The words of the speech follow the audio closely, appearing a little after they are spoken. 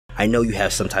I know you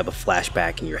have some type of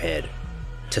flashback in your head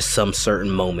to some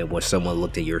certain moment when someone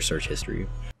looked at your search history.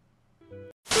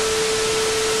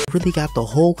 Really got the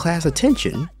whole class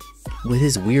attention with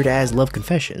his weird ass love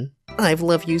confession. I've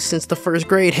loved you since the first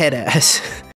grade, head ass.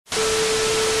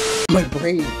 My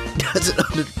brain doesn't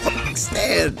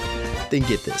understand. Then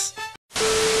get this.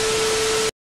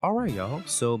 Alright y'all,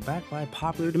 so back by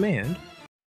popular demand,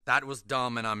 That was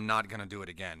dumb and I'm not gonna do it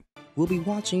again. we'll be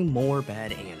watching more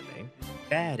bad anime.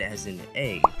 Bad as in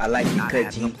A, I like you, not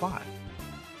having a Koji. plot.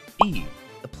 B,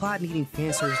 the plot needing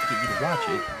fan service to get you to watch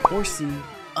it. Or C,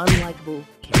 unlikable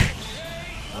characters.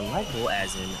 Unlikable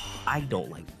as in, I don't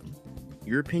like them.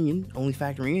 Your opinion only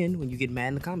factoring in when you get mad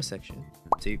in the comment section.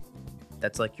 See,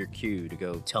 that's like your cue to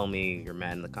go tell me you're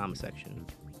mad in the comment section.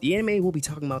 The anime we'll be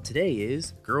talking about today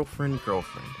is Girlfriend,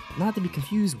 not to be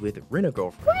confused with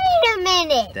Rent-A-Girlfriend. Wait a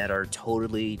minute! That are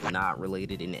totally not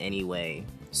related in any way.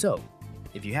 So,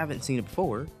 if you haven't seen it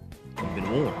before, you've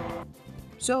been warned.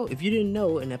 So, if you didn't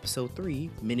know, in episode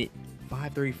 3, minute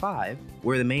 535,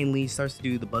 where the main lead starts to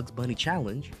do the Bugs Bunny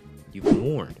challenge, you've been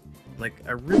warned. Like,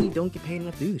 I really don't get paid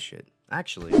enough to do this shit.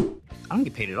 Actually, I don't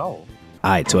get paid at all.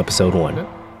 Alright, so episode 1.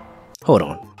 Hold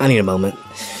on, I need a moment.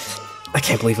 I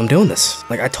can't believe I'm doing this.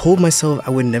 Like, I told myself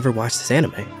I would never watch this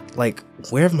anime. Like,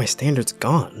 where have my standards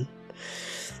gone?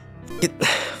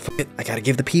 Fuck it, I gotta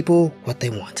give the people what they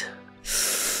want.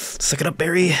 Suck it up,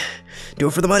 Barry. Do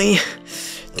it for the money.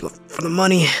 Do it for the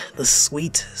money. The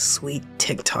sweet, sweet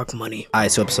TikTok money.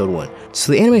 Alright, so episode 1.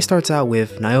 So the anime starts out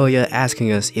with Naoya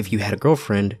asking us if you had a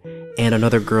girlfriend and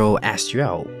another girl asked you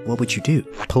out, what would you do?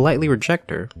 Politely reject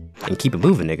her and keep it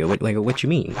moving, nigga. What you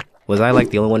mean? Was I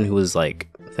like the only one who was like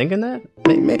thinking that?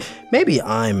 Maybe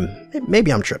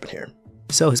I'm tripping here.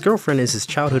 So his girlfriend is his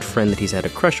childhood friend that he's had a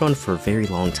crush on for a very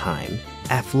long time.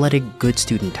 Athletic, good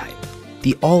student type.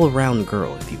 The all-around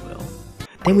girl, if you will.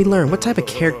 Then we learn what type of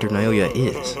character Naoya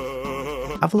is.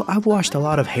 I've watched a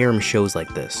lot of harem shows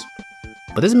like this,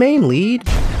 but this main lead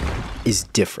is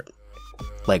different.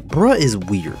 Like, bruh is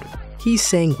weird. He's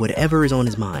saying whatever is on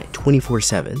his mind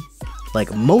 24/7.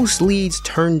 Like, most leads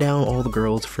turn down all the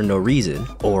girls for no reason,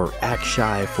 or act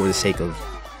shy for the sake of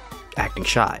acting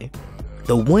shy.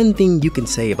 The one thing you can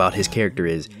say about his character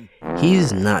is,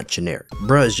 he's not generic.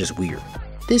 Bruh is just weird.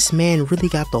 This man really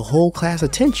got the whole class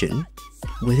attention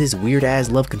with his weird ass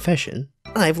love confession.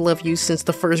 I've loved you since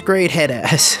the first grade, head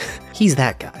ass. He's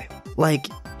that guy. Like,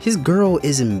 his girl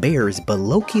is embarrassed, but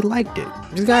low-key liked it.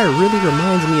 This guy really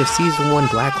reminds me of season 1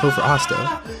 Black Clover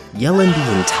Asta, yelling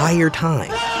the entire time.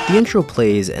 The intro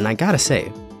plays, and I gotta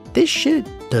say, this shit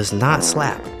does not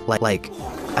slap. Like,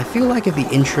 I feel like if the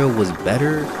intro was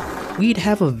better, we'd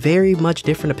have a very much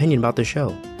different opinion about the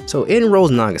show. So in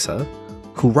rolls Nagisa,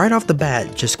 who right off the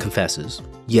bat just confesses.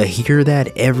 You hear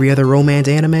that every other romance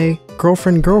anime?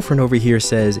 Girlfriend over here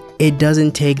says, it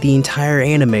doesn't take the entire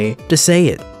anime to say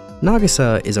it.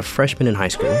 Nagisa is a freshman in high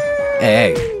school.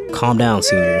 Hey, calm down,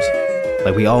 seniors.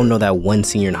 Like, we all know that one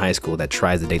senior in high school that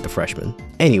tries to date the freshman.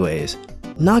 Anyways,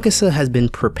 Nagisa has been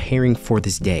preparing for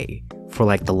this day for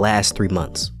like the last 3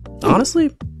 months.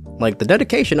 Honestly, like, the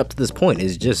dedication up to this point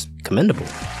is just commendable.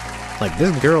 Like,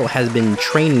 this girl has been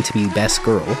training to be best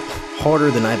girl harder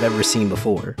than I've ever seen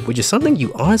before, which is something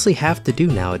you honestly have to do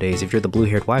nowadays if you're the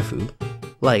blue-haired waifu.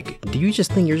 Like, do you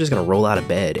just think you're just gonna roll out of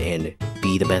bed and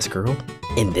be the best girl?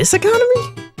 In this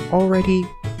economy? Already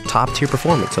top tier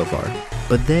performance so far.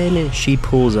 But then she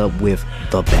pulls up with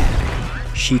the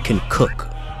bag. She can cook.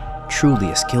 Truly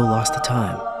a skill lost to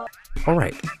time.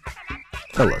 Alright,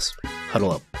 fellas,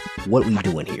 huddle up. What we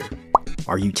doing here?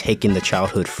 Are you taking the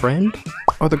childhood friend?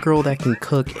 Or the girl that can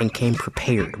cook and came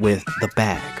prepared with the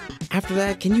bag? After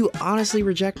that, can you honestly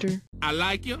reject her? I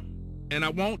like you, and I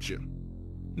want you.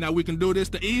 Now we can do this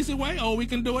the easy way, or we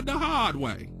can do it the hard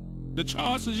way. The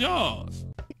choice is yours.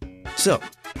 So,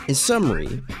 in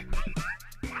summary,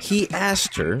 he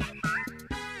asked her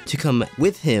to come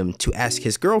with him to ask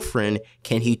his girlfriend,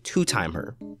 can he two-time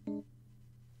her?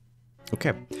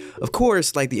 Okay. Of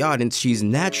course, like the audience, she's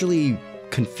naturally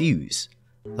confused.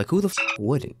 Like, who the f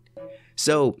wouldn't?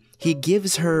 So, he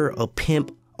gives her a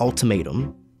pimp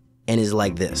ultimatum and is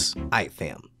like this. Aight,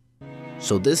 fam.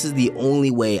 So this is the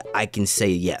only way I can say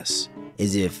yes,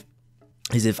 is if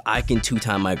I can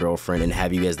two-time my girlfriend and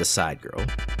have you as the side girl.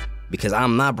 Because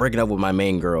I'm not breaking up with my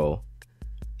main girl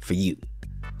for you.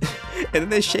 And then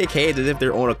they shake hands as if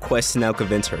they're on a quest to now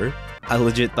convince her. I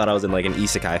legit thought I was in like an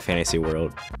isekai fantasy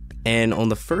world. And on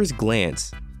the first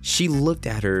glance, she looked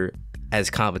at her as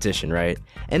competition, right?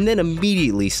 And then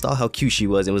immediately saw how cute she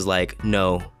was and was like,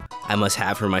 no, I must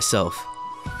have her myself.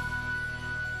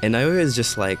 And Naoya is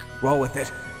just like, roll with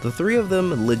it. The three of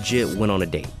them legit went on a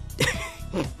date.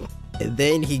 And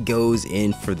then he goes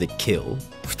in for the kill.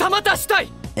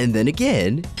 And then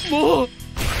again.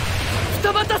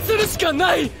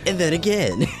 And then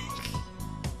again.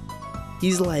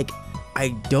 He's like, I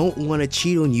don't want to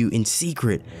cheat on you in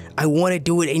secret. I want to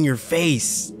do it in your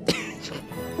face.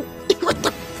 What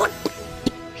the fuck?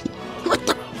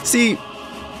 See,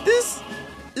 this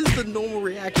is the normal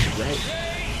reaction, right?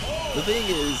 The thing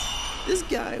is, this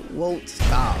guy won't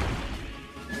stop.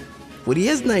 When he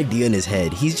has an idea in his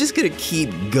head, he's just gonna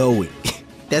keep going.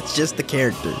 That's just the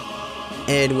character.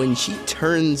 And when she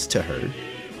turns to her,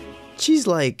 she's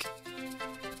like,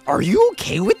 are you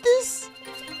okay with this?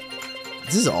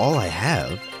 This is all I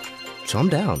have, so I'm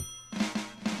down.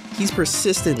 He's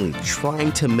persistently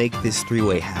trying to make this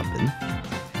three-way happen.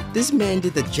 This man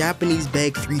did the Japanese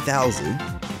beg 3000.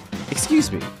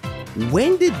 Excuse me,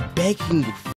 when did begging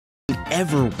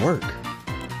ever work?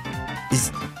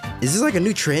 Is this like a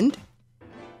new trend?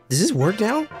 Does this work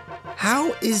now?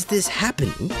 How is this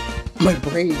happening? My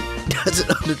brain doesn't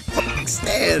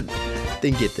understand.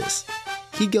 Then get this.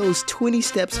 He goes 20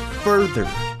 steps further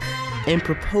and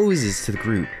proposes to the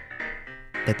group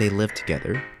that they live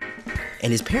together.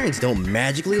 And his parents don't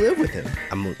magically live with him.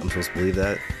 I'm supposed to believe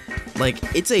that?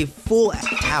 Like, it's a full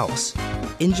house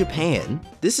in Japan.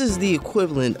 This is the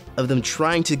equivalent of them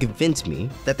trying to convince me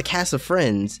that the cast of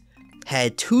Friends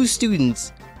had 2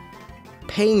 students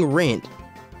paying rent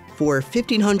for a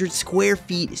 1,500 square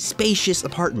feet spacious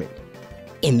apartment.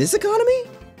 In this economy?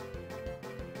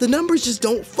 The numbers just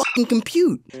don't fucking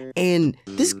compute. And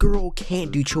this girl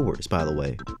can't do chores, by the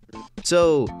way.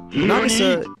 So,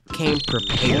 Nagisa came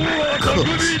prepared,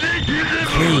 cooks,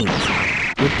 cleans,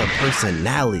 with the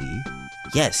personality.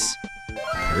 Yes,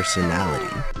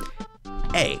 personality.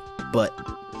 Hey, but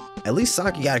at least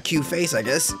Saki got a cute face, I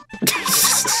guess.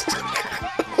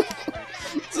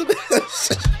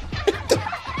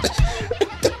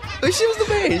 She was the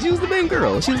main. She was the main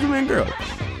girl. She was the main girl.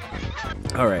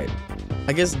 All right.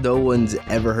 I guess no one's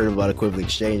ever heard about equivalent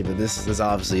exchange, but this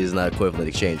obviously is not equivalent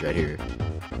exchange right here.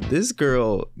 This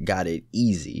girl got it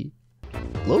easy.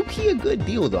 Low-key a good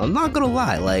deal though. I'm not gonna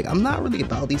lie. Like, I'm not really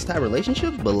about these type of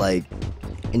relationships, but like,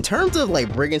 in terms of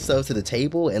like bringing stuff to the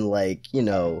table and like, you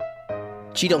know,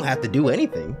 she don't have to do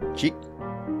anything. She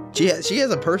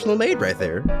has a personal maid right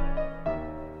there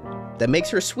that makes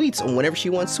her sweets on whenever she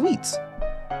wants sweets.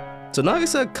 So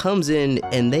Nagisa comes in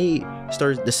and they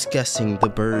start discussing the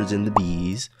birds and the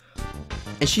bees.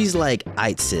 And she's like,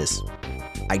 aight sis,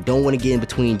 I don't want to get in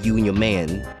between you and your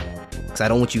man because I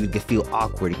don't want you to feel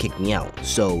awkward and kick me out.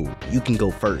 So you can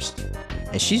go first.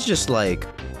 And she's just like,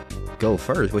 go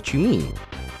first? What you mean?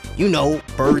 You know,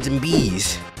 birds and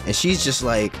bees. And she's just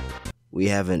like, we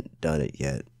haven't done it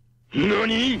yet.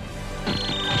 NANI?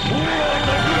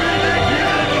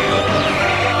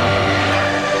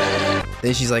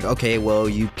 Then she's like, okay, well,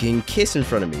 you can kiss in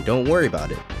front of me. Don't worry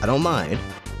about it. I don't mind.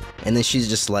 And then she's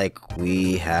just like,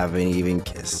 we haven't even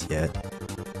kissed yet.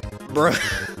 Bruh.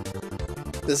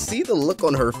 To see the look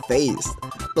on her face.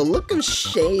 The look of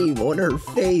shame on her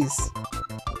face.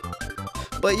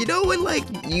 But you know when, like,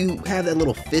 you have that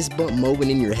little fist bump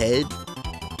moment in your head?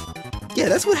 Yeah,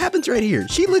 that's what happens right here.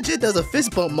 She legit does a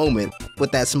fist bump moment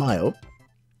with that smile.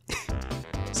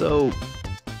 So,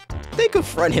 they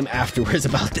confront him afterwards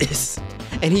about this.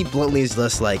 And he bluntly is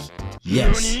just like,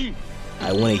 yes,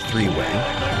 I want a 3-way.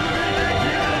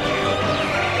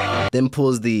 Then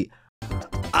pulls the,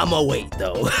 I'ma wait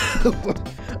though.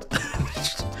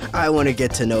 I want to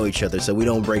get to know each other so we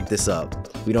don't break this up.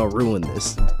 We don't ruin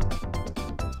this.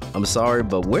 I'm sorry,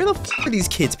 but where the f are these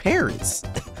kids' parents?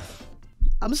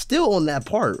 I'm still on that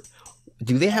part.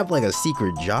 Do they have like a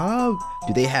secret job?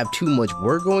 Do they have too much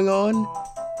work going on?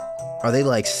 Are they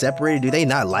like separated? Do they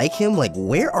not like him? Like,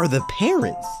 where are the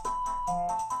parents?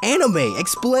 Anime,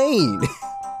 explain!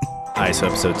 Alright, so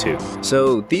episode 2.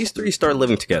 So these 3 start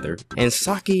living together, and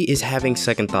Saki is having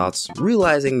second thoughts,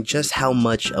 realizing just how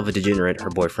much of a degenerate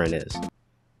her boyfriend is.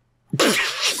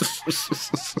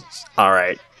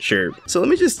 Alright, sure. So let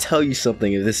me just tell you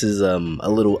something if this is a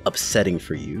little upsetting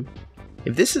for you.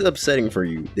 If this is upsetting for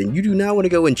you, then you do not want to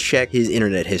go and check his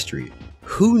internet history.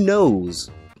 Who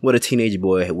knows what a teenage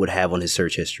boy would have on his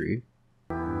search history?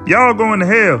 Y'all going to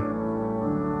hell.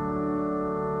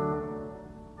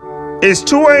 It's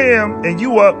 2 a.m. and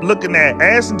you up looking at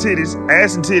ass and titties,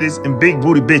 and big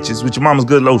booty bitches with your mama's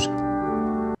good lotion.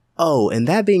 Oh, and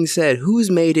that being said,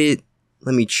 who's made it,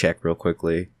 let me check real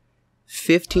quickly,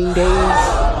 15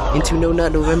 days into No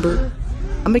Nut November?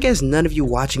 I'm gonna guess none of you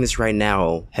watching this right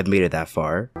now have made it that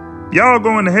far. Y'all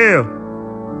going to hell.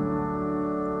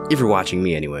 If you're watching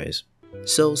me anyways.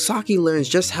 So Saki learns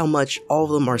just how much all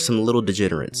of them are some little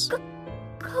degenerates.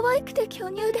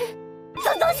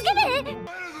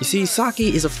 You see,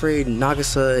 Saki is afraid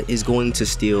Nagisa is going to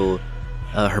steal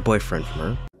her boyfriend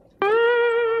from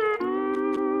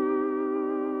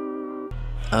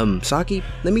her. Saki,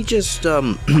 let me just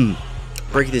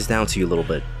break this down to you a little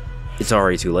bit. It's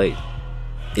already too late.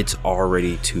 It's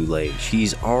already too late.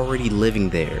 She's already living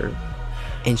there,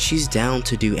 and she's down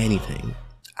to do anything.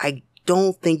 I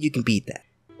don't think you can beat that.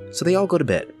 So they all go to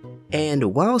bed,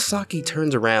 and while Saki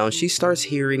turns around, she starts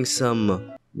hearing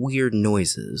some weird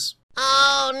noises.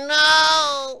 Oh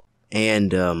no!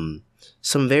 And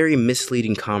some very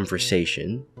misleading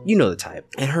conversation. You know the type.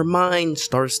 And her mind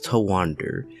starts to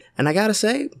wander. And I gotta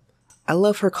say, I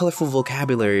love her colorful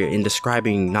vocabulary in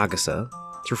describing Nagisa.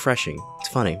 It's refreshing. It's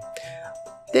funny.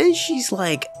 Then she's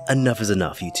like, enough is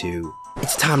enough, you two.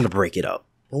 It's time to break it up.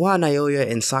 And while Naoya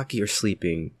and Saki are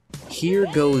sleeping, here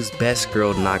goes best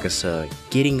girl Nagisa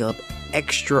getting up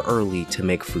extra early to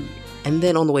make food. And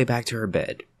then on the way back to her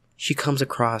bed, she comes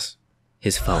across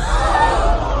his phone.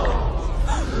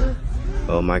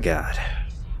 Oh my god.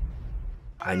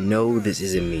 I know this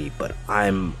isn't me, but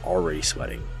I'm already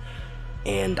sweating.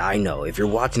 And I know, if you're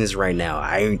watching this right now,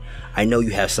 I know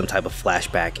you have some type of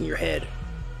flashback in your head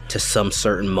to some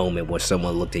certain moment where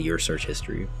someone looked at your search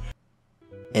history.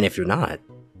 And if you're not,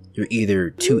 you're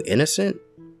either too innocent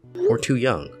or too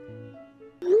young.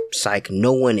 Psych,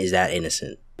 no one is that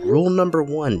innocent. Rule number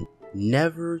 1,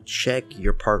 never check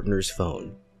your partner's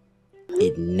phone.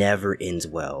 It never ends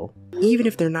well. Even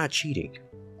if they're not cheating,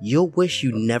 you'll wish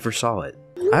you never saw it.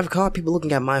 I've caught people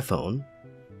looking at my phone,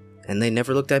 and they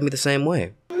never looked at me the same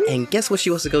way. And guess what she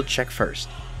wants to go check first?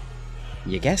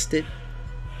 You guessed it.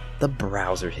 The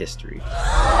browser history.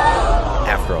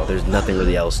 After all, there's nothing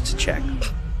really else to check.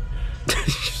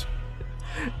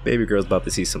 Baby girl's about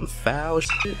to see some foul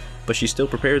shit, but she's still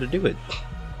prepared to do it.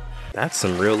 That's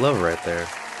some real love right there.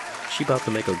 She about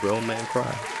to make a grown man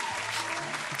cry.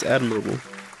 It's admirable.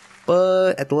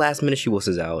 But at the last minute she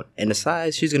wusses out and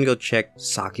decides she's gonna go check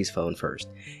Saki's phone first.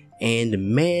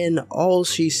 And man, all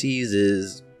she sees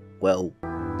is, well...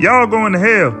 Y'all going to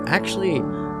hell. Actually,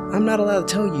 I'm not allowed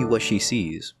to tell you what she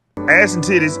sees. Ass and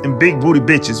titties and big booty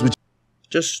bitches. Which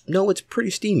just know it's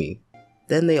pretty steamy.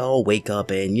 Then they all wake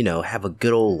up and, you know, have a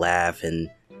good old laugh, and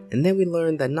then we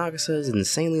learn that Nagisa is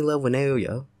insanely in love with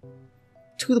Naoya.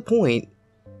 To the point,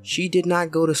 she did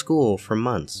not go to school for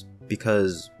months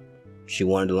because she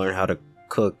wanted to learn how to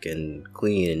cook and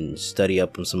clean and study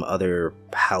up on some other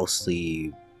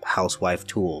housewife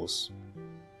tools.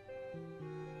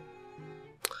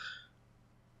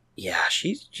 Yeah,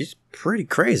 she's pretty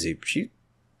crazy.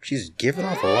 She's giving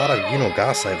off a lot of, you know,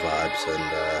 Gasai vibes,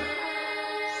 and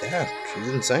yeah, she's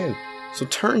insane. So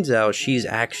turns out she's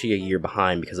actually a year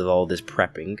behind because of all this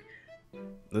prepping.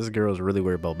 This girl's really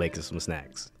worried about making some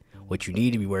snacks. What you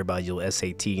need to be worried about is your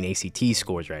SAT and ACT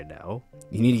scores right now.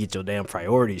 You need to get your damn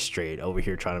priorities straight over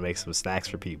here trying to make some snacks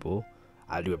for people.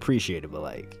 I do appreciate it, but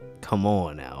like, come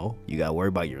on now. You gotta worry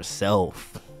about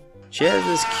yourself. She has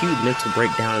this cute mental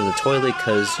breakdown in the toilet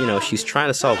because, you know, she's trying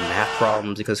to solve math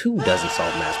problems, because who doesn't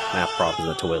solve math problems in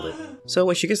the toilet? So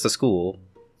when she gets to school,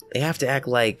 they have to act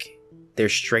like they're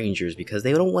strangers because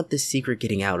they don't want this secret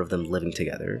getting out of them living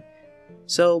together.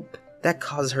 So that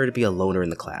causes her to be a loner in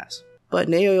the class. But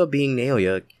Naoya, being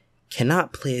Naoya,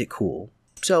 cannot play it cool.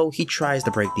 So he tries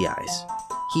to break the ice.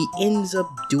 He ends up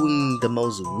doing the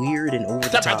most weird and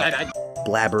over-the-top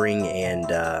blabbering, and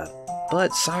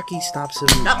but Saki stops him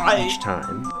each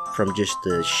time from just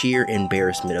the sheer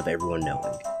embarrassment of everyone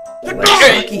knowing. Like,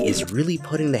 Saki is really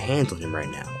putting the hands on him right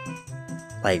now.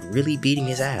 Like, really beating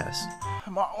his ass.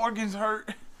 My organs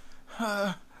hurt.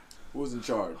 Who's in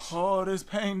charge? Oh, this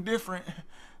pain different.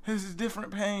 This is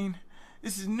different pain.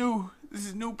 This is new. This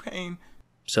is new pain.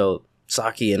 So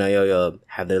Saki and Naoya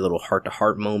have their little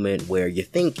heart-to-heart moment where you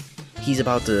think he's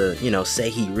about to, you know, say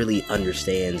he really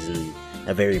understands in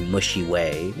a very mushy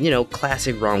way. You know,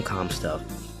 classic rom-com stuff.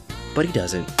 But he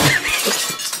doesn't.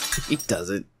 He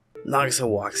doesn't. Nagisa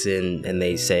walks in and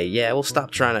they say, yeah, we'll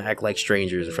stop trying to act like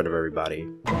strangers in front of everybody.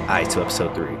 Alright, to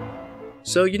episode 3.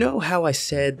 So you know how I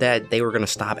said that they were gonna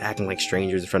stop acting like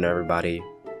strangers in front of everybody?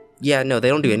 Yeah, no, they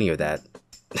don't do any of that.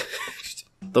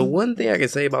 The one thing I can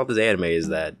say about this anime is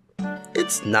that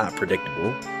it's not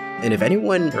predictable. And if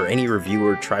anyone or any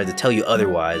reviewer tries to tell you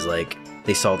otherwise, like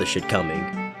they saw this shit coming,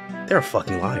 they're a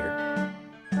fucking liar.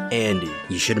 And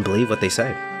you shouldn't believe what they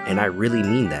say. And I really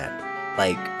mean that.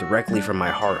 Like, directly from my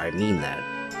heart, I mean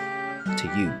that. To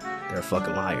you, they're a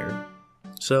fucking liar.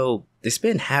 So, they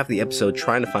spend half the episode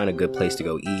trying to find a good place to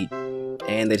go eat,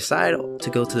 and they decide to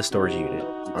go to the storage unit,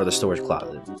 or the storage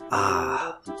closet.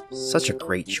 Ah, such a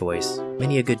great choice.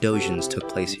 Many a good dojins took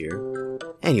place here.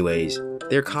 Anyways,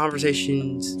 Their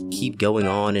conversations keep going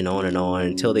on and on and on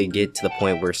until they get to the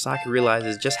point where Saki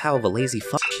realizes just how of a lazy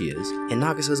fuck she is, and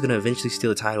Nagasa's gonna eventually steal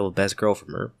the title of best girl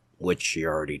from her, which she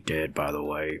already did, by the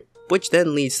way. Which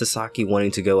then leads to Saki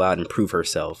wanting to go out and prove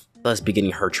herself, thus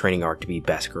beginning her training arc to be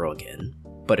best girl again.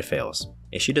 But it fails.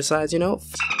 And she decides, you know,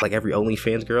 like every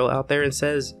OnlyFans girl out there, and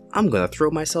says, I'm gonna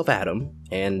throw myself at him.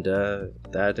 And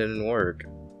that didn't work.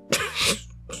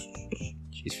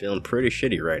 She's feeling pretty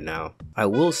shitty right now. I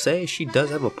will say she does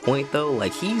have a point though,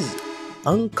 like he's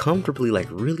uncomfortably like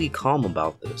really calm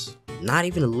about this. Not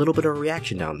even a little bit of a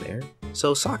reaction down there.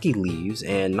 So Saki leaves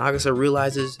and Nagasa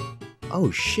realizes, oh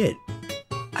shit,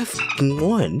 I fucking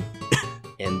won.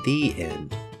 And the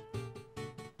end.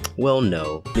 Well,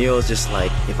 no. Neo's just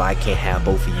like, if I can't have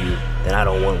both of you, then I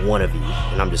don't want one of you.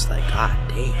 And I'm just like, god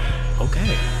damn,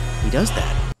 okay. He does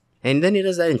that. And then he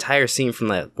does that entire scene from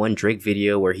that one Drake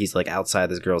video where he's like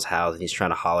outside this girl's house and he's trying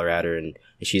to holler at her and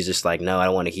she's just like, no, I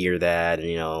don't want to hear that. And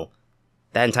you know,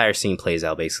 that entire scene plays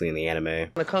out basically in the anime. I'm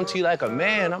gonna come to you like a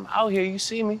man. I'm out here, you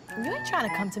see me. You ain't trying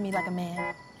to come to me like a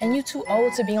man. And you too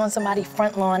old to be on somebody's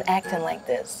front lawn acting like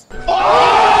this.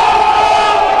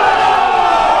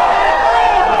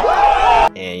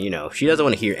 And you know, she doesn't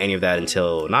want to hear any of that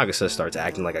until Nagasa starts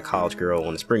acting like a college girl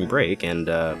on spring break and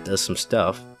does some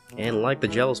stuff. And like the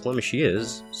jealous woman she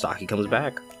is, Saki comes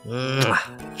back.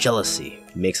 Jealousy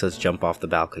makes us jump off the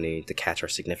balcony to catch our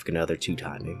significant other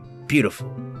two-timing. Beautiful.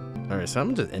 Alright, so I'm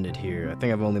gonna just end it here. I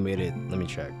think I've only made it, let me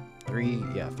check, 3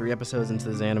 episodes into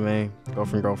this anime.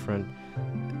 Girlfriend.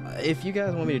 If you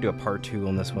guys want me to do a part 2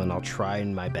 on this one, I'll try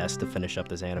my best to finish up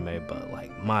this anime, but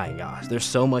like, my gosh, there's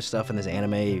so much stuff in this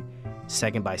anime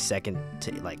second by second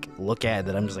to like look at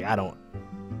that I'm just like,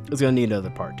 it's gonna need another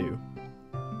part 2.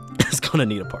 It's gonna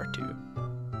need a part 2.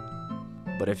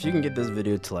 But if you can get this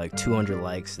video to like 200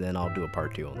 likes, then I'll do a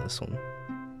part 2 on this one.